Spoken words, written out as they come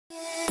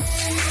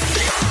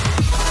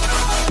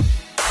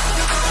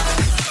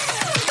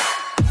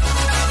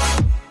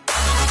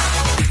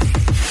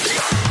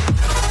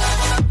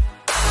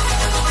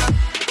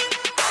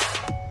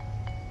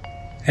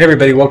Hey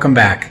everybody, welcome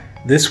back.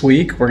 This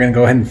week we're going to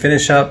go ahead and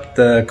finish up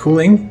the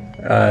cooling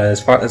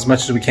as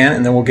much as we can,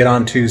 and then we'll get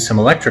on to some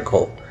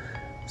electrical.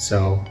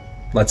 So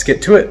let's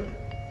get to it.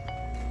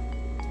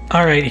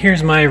 Alright,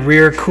 here's my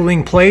rear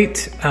cooling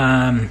plate.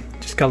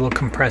 Just got a little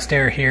compressed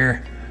air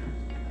here.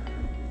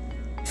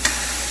 I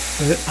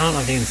don't know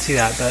if you can see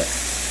that, but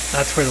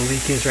that's where the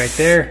leak is right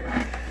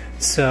there.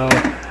 So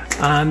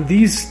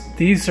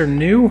these are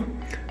new.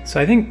 So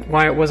I think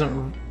why it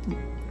wasn't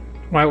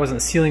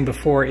sealing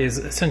before is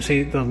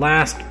essentially the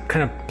last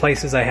kind of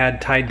places I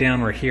had tied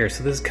down were here.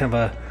 So this is kind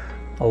of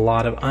a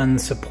lot of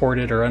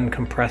unsupported or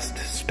uncompressed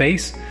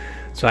space.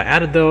 So I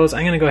added those.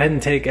 I'm going to go ahead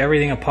and take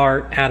everything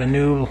apart, add a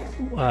new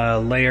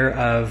layer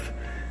of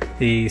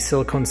the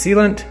silicone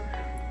sealant,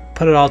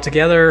 put it all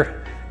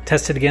together,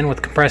 test it again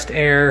with compressed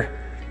air,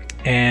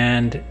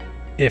 and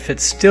if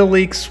it still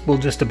leaks, we'll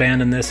just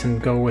abandon this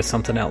and go with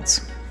something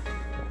else.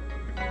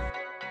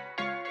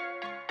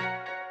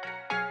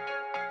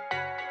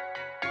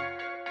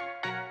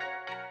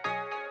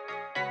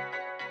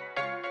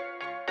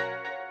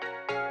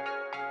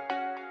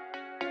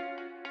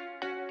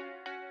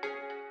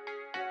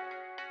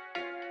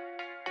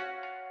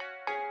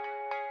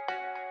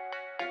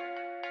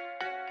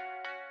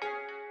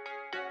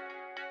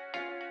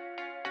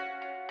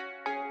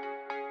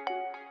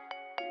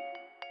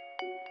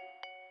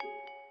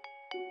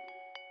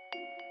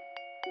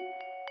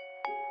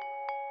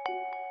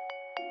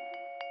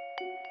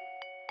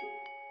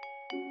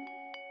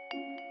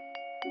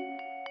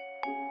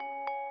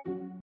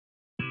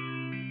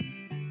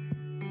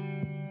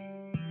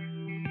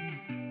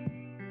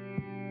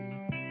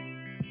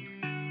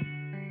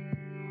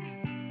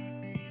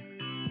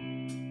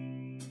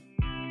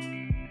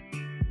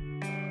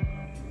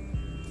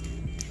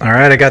 All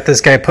right, I got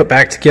this guy put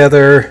back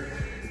together.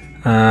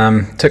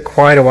 Took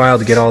quite a while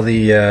to get all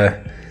the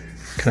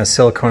kind of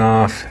silicone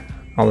off,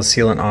 all the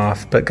sealant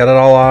off, but got it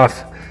all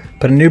off.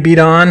 Put a new bead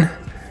on,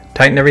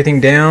 tightened everything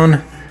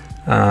down,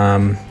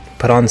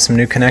 put on some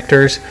new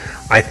connectors.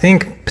 I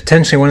think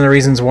potentially one of the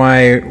reasons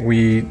why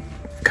we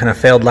kind of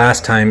failed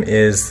last time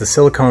is the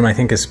silicone, I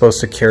think, is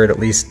supposed to cure at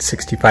least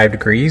 65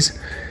 degrees.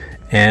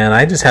 And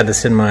I just had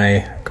this in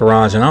my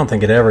garage and I don't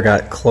think it ever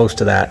got close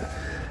to that.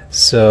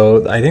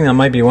 So I think that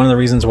might be one of the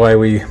reasons why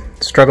we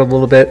struggled a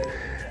little bit,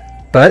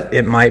 but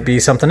it might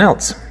be something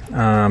else.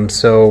 I've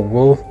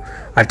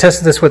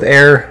tested this with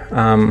air,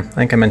 I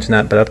think I mentioned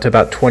that, but up to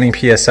about 20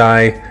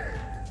 PSI.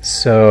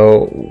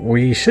 So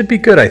we should be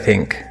good, I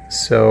think.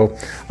 So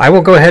I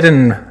will go ahead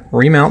and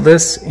remount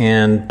this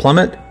and plumb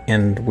it,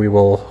 and we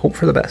will hope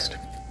for the best.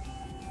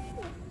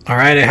 All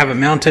right, I have it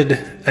mounted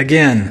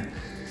again.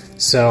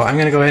 So I'm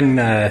gonna go ahead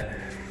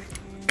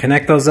and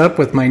connect those up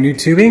with my new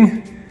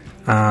tubing.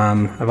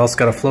 I've also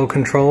got a flow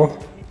control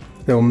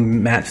that will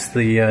match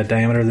the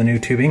diameter of the new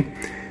tubing.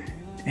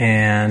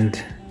 And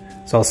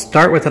so I'll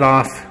start with it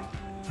off,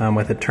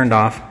 with it turned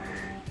off,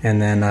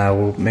 and then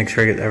we'll make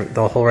sure I get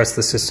the whole rest of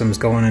the system's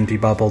going and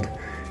debubbled.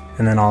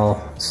 And then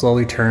I'll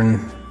slowly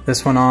turn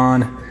this one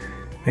on,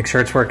 make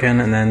sure it's working,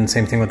 and then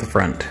same thing with the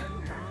front.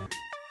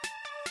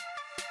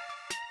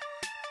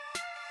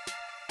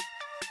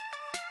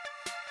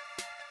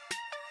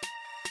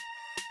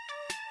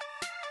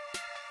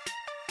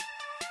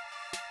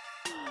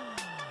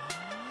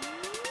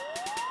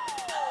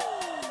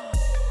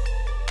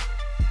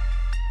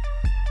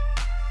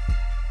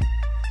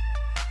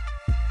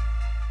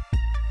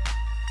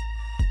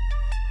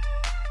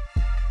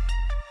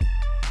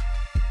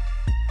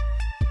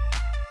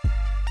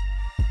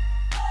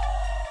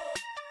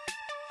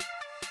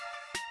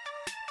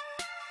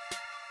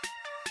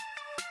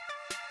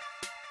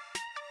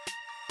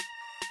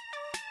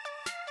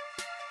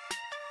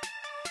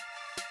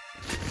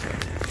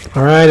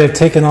 All right, I've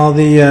taken all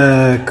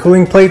the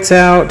cooling plates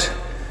out,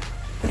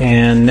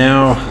 and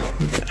now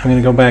I'm going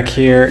to go back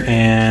here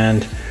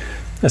and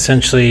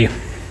essentially,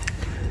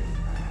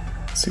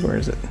 let's see, where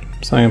is it?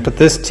 So I'm going to put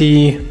this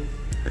T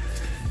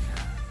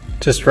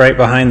just right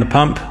behind the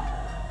pump,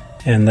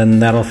 and then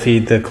that'll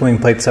feed the cooling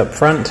plates up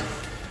front.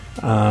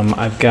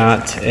 I've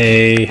got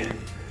essentially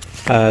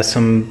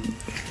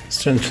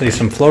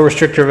some flow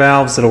restrictor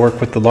valves that'll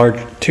work with the large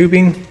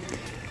tubing,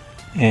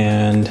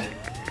 and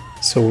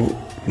so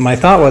my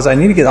thought was I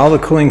need to get all the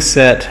cooling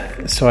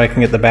set so I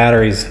can get the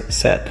batteries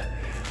set.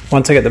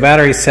 Once I get the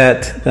batteries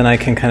set, then I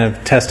can kind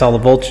of test all the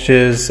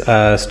voltages,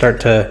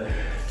 start to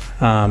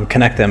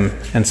connect them,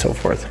 and so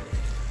forth.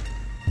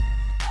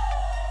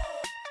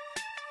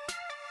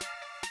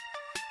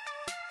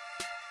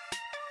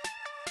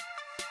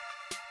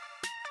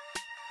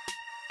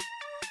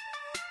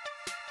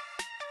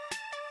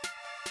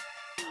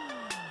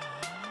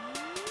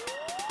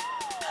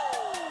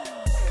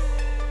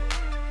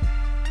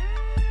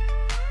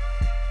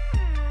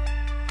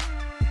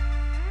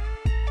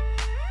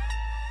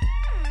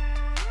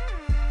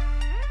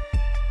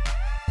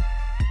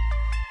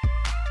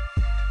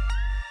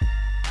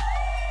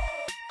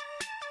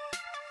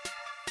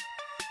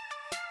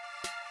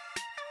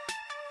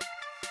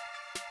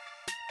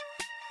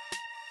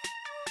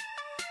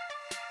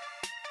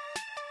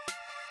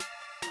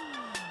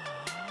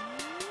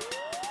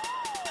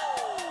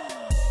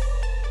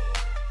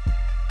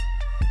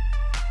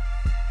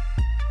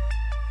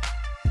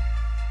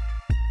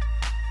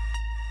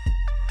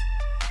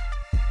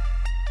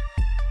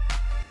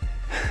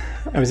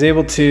 I was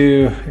able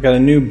to, I got a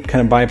new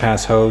kind of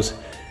bypass hose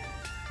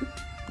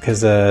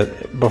because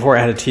before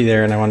I had a T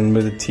there and I wanted to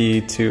move the T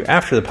to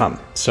after the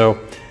pump. So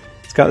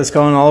it's got this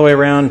going all the way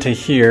around to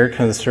here,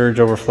 kind of the surge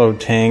overflow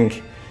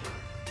tank,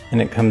 and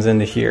it comes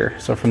into here.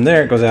 So from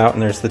there it goes out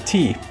and there's the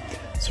T.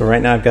 So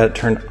right now I've got it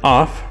turned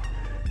off,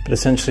 but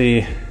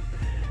essentially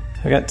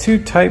I've got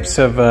two types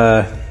of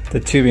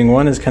the tubing.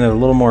 One is kind of a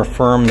little more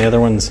firm, the other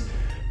one's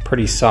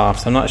pretty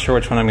soft. So I'm not sure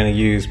which one I'm going to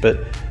use,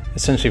 but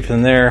essentially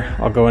from there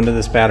I'll go into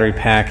this battery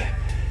pack.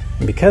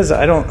 And because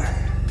I don't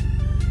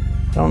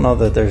know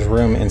that there's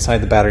room inside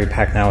the battery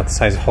pack now with the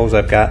size of hose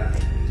I've got,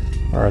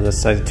 or the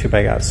size of tube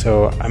I got,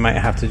 so I might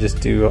have to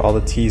just do all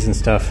the T's and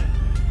stuff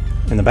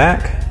in the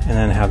back and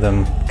then have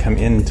them come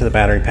into the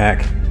battery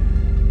pack.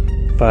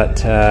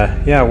 But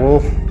yeah,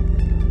 we'll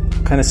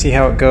kind of see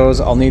how it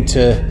goes. I'll need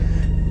to,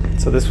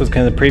 so this was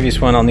kind of the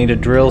previous one, I'll need to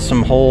drill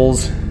some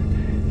holes,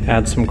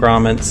 add some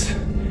grommets,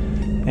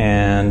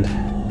 and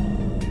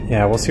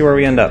yeah, we'll see where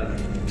we end up.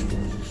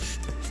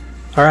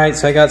 All right,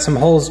 so I got some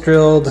holes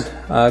drilled,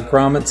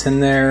 grommets in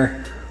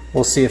there.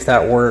 We'll see if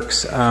that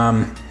works.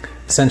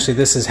 Essentially,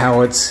 this is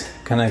how it's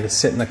kind of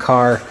sit in the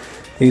car.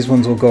 These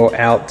ones will go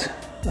out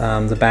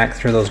the back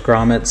through those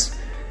grommets.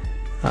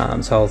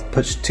 So I'll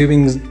put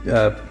tubings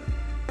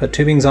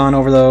on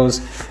over those.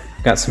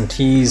 I've got some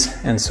T's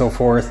and so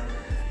forth,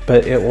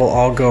 but it will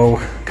all go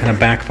kind of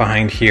back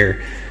behind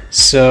here.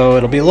 So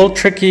it'll be a little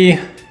tricky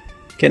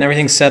getting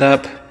everything set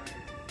up,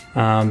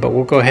 but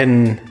we'll go ahead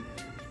and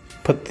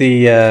put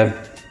the, I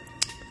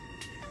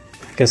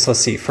guess let's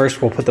see,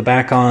 first we'll put the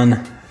back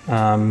on,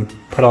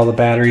 put all the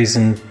batteries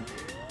and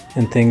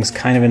things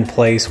kind of in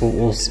place.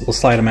 We'll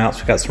slide them out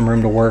so we've got some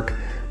room to work.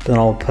 But then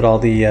I'll put all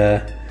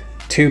the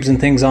tubes and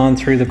things on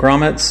through the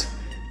grommets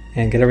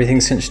and get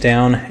everything cinched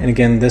down. And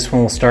again, this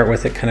one we'll start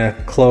with it kind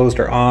of closed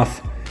or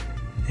off,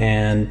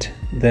 and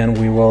then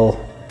we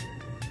will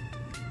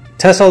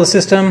test all the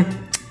system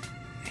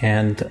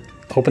and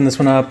open this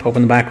one up,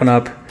 open the back one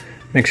up,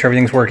 make sure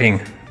everything's working.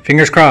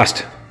 Fingers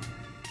crossed.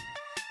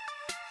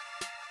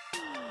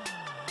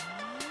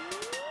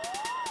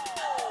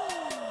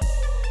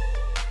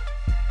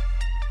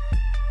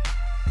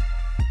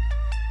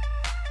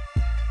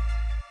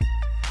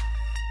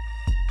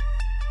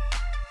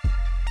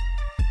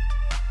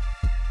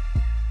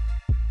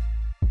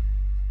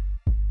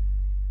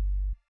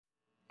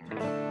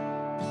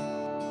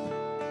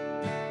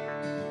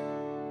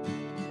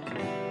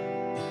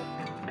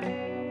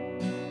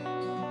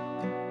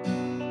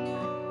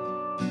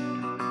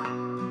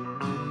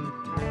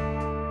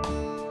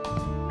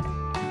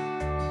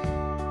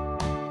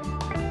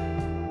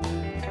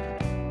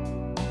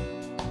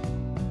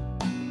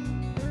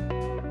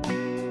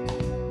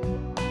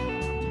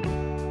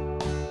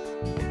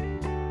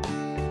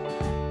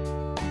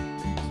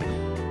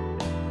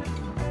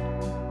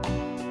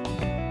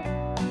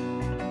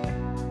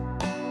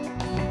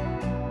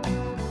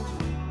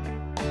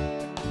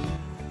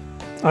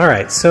 All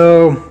right,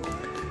 so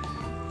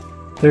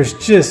there's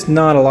just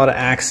not a lot of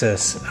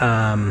access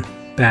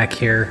back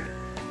here.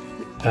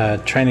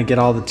 Trying to get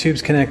all the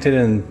tubes connected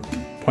and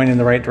pointing in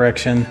the right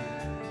direction.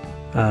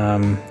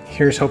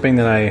 Here's hoping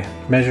that I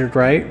measured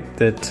right,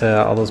 that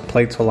all those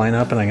plates will line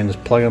up and I can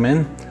just plug them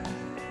in.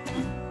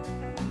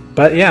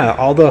 But yeah,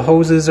 all the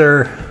hoses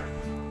are,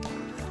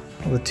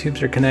 all the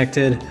tubes are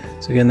connected.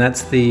 So again,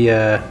 that's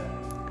the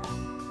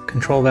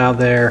control valve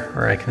there,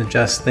 or I can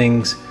adjust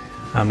things.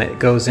 It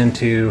goes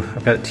into,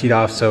 I've got it teed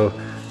off, so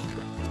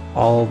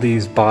all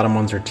these bottom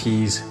ones are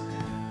T's,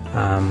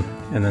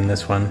 and then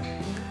this one,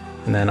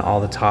 and then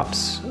all the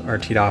tops are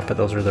teed off, but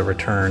those are the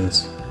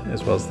returns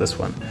as well as this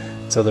one.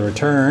 So the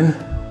return,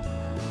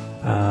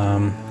 I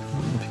don't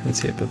know if you can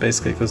see it, but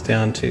basically it goes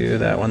down to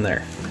that one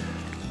there.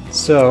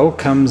 So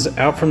comes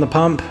out from the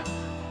pump,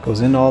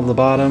 goes into all the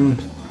bottom,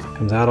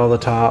 comes out all the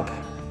top,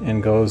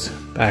 and goes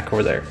back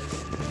over there.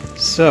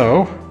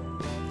 So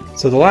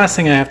the last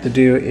thing I have to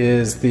do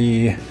is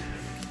the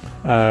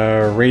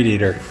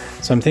radiator.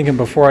 So I'm thinking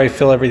before I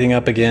fill everything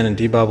up again and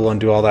debubble and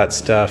do all that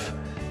stuff,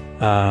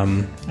 I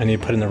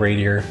need to put in the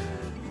radiator.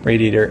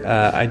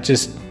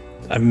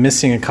 I'm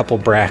missing a couple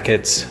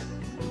brackets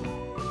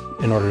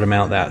in order to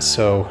mount that.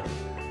 So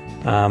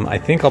I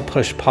think I'll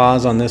push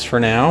pause on this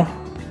for now.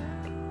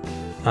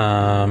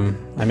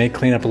 I may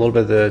clean up a little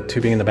bit of the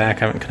tubing in the back.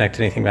 I haven't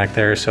connected anything back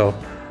there, so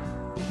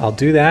I'll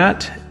do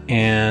that,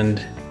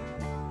 and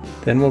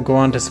then we'll go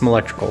on to some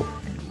electrical.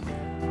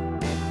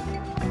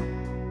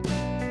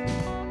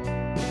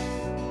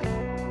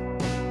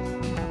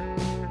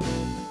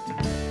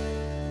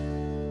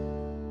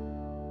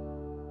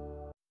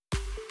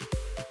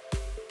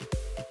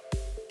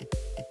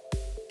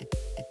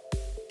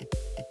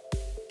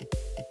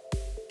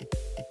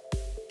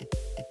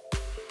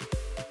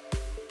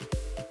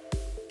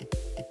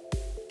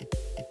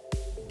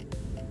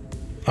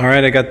 All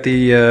right, I got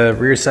the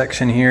rear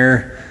section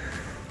here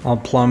all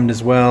plumbed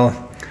as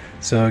well.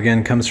 So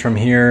again, comes from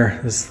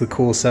here. This is the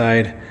cool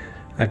side.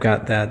 I've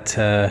got that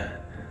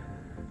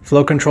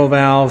flow control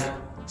valve,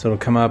 so it'll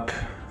come up. I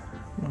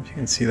don't know if you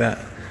can see that.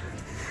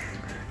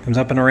 Comes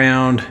up and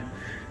around.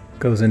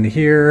 goes into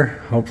here,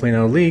 hopefully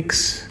no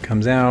leaks,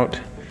 comes out,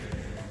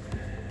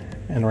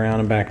 and around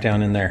and back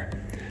down in there.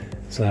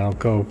 So that'll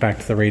go back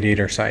to the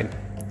radiator side.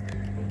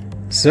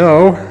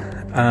 So,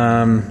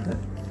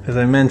 as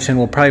I mentioned,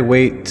 we'll probably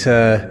wait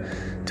till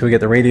we get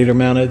the radiator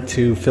mounted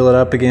to fill it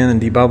up again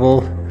and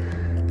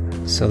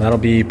debubble. So that'll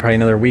be probably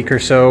another week or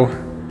so.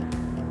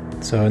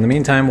 So in the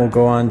meantime, we'll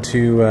go on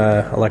to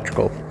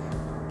electrical.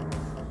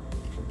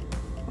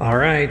 All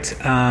right,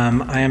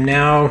 I am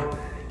now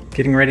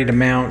getting ready to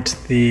mount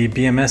the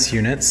BMS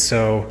units.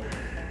 So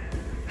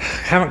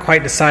haven't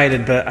quite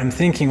decided, but I'm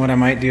thinking what I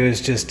might do is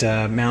just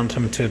mount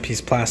them to a piece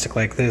of plastic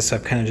like this.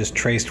 I've kind of just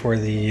traced where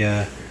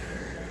the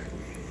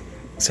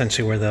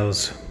essentially where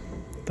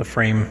the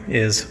frame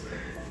is.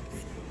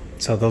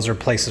 So those are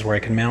places where I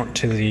can mount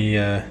to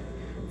the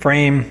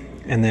frame,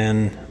 and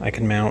then I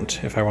can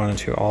mount, if I wanted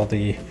to, all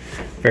the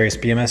various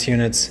BMS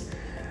units.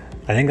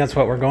 I think that's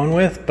what we're going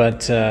with,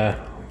 but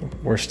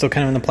we're still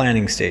kind of in the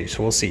planning stage,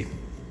 so we'll see.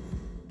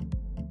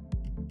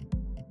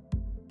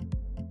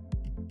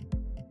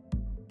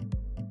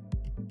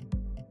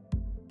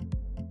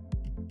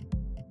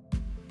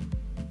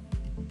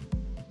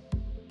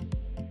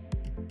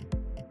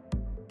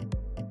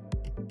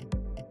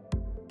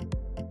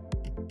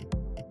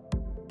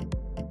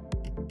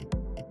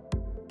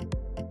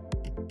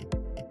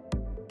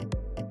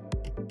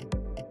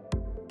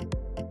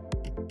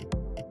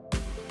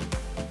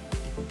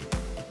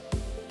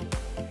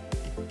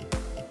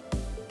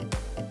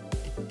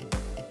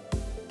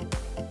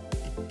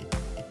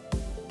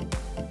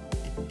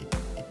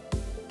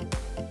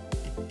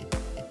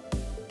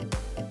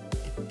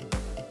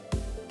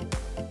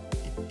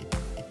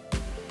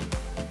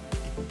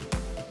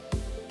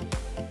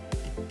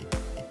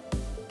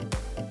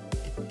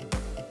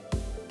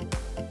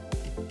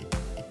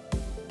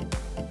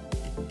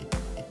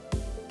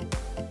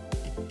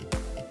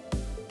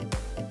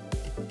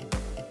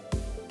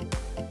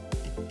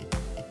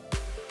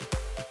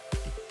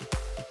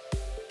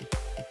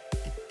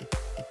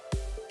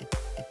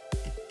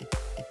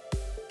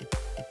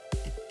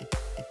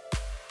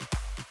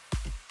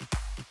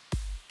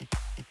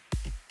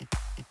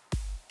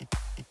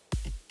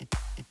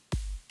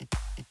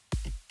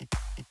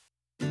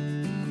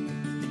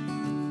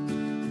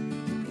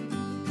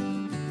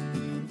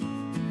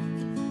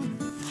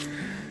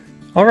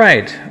 All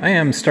right, I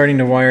am starting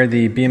to wire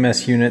the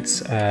BMS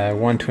units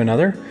one to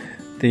another.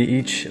 They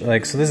each, so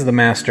this is the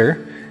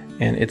master,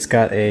 and it's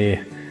got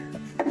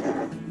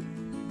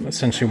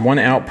essentially one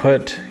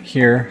output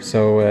here,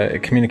 so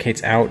it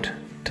communicates out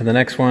to the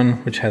next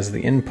one, which has the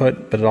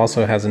input, but it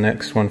also has the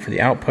next one for the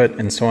output,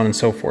 and so on and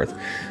so forth.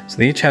 So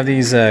they each have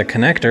these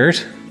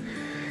connectors,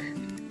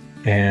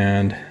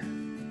 and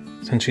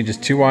essentially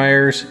just two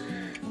wires.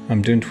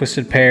 I'm doing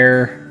twisted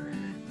pair,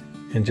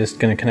 and just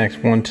going to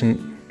connect one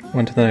to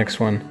the next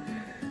one.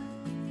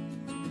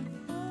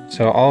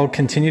 So I'll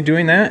continue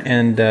doing that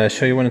and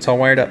show you when it's all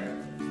wired up.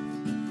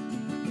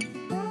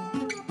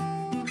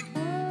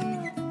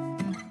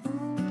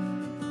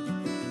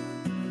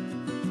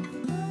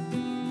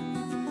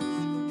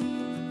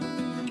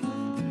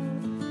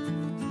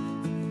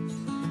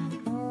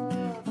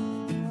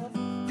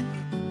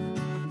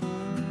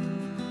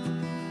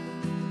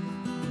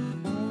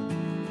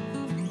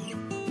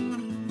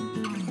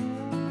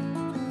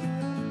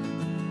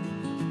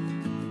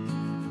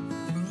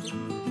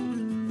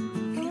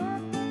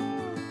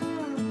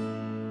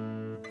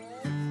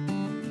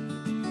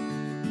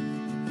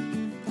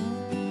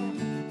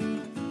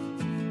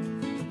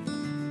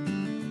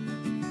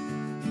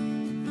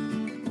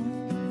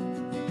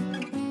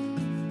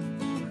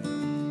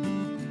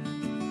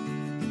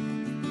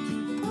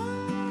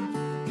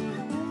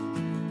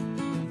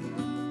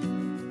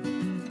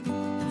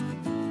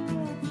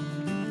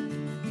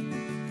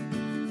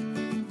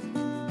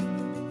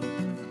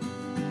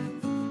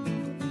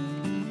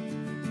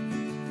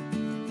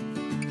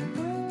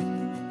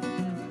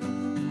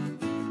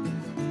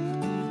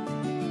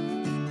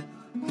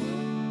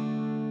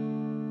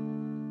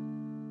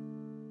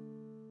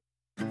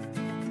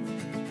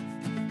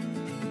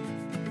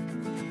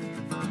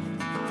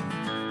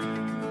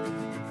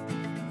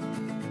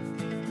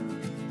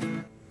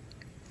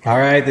 All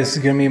right, this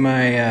is going to be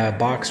my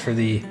box for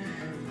the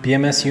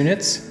BMS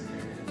units.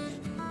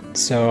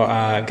 So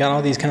I've got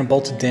all these kind of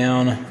bolted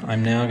down.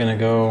 I'm now going to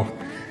go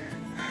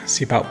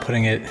see about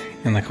putting it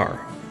in the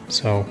car.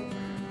 So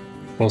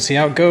we'll see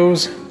how it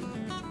goes.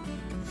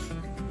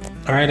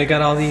 All right, I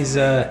got all these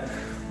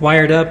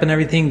wired up and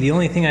everything. The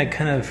only thing I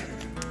kind of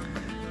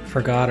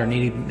forgot or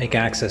need to make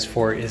access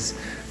for is,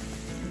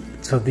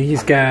 so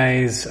these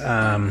guys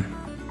are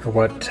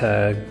what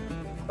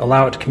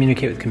allow it to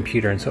communicate with the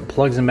computer, and so it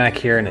plugs in back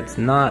here, and it's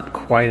not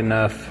quite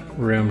enough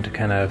room to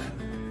kind of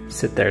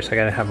sit there, so I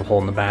gotta have a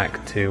hole in the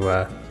back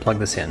to plug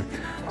this in.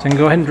 So I can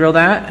go ahead and drill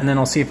that, and then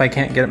I'll see if I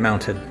can't get it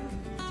mounted.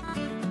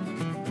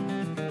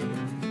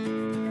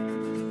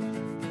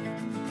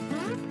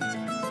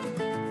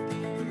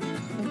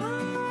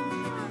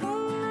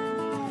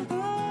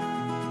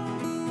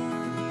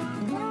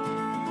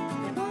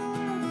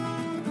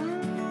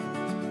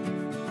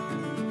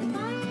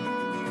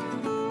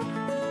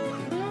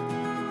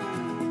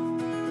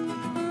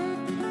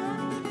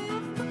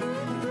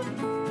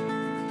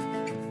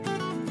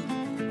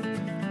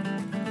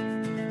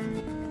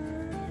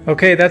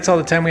 Okay, that's all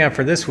the time we have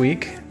for this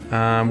week.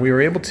 We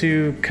were able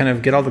to kind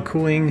of get all the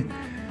cooling,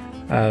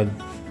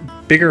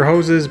 bigger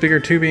hoses, bigger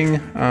tubing,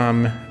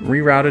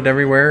 rerouted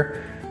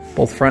everywhere,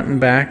 both front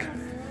and back.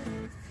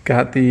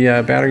 Got the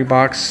battery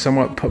box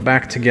somewhat put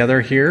back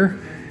together here,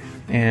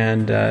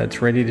 and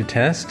it's ready to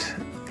test.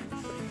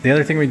 The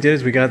other thing we did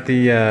is we got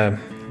the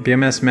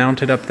BMS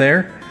mounted up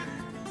there,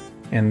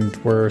 and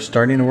we're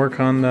starting to work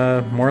on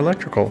more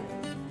electrical.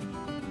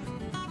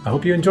 I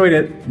hope you enjoyed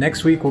it.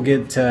 Next week we'll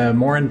get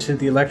more into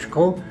the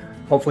electrical.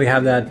 Hopefully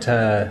have that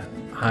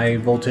high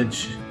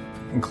voltage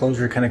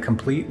enclosure kind of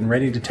complete and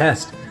ready to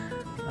test.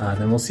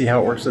 Then we'll see how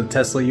it works with the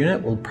Tesla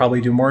unit. We'll probably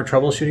do more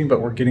troubleshooting,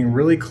 but we're getting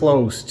really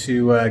close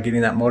to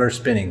getting that motor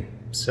spinning.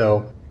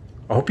 So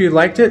I hope you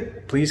liked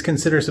it. Please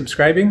consider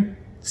subscribing.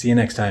 See you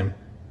next time.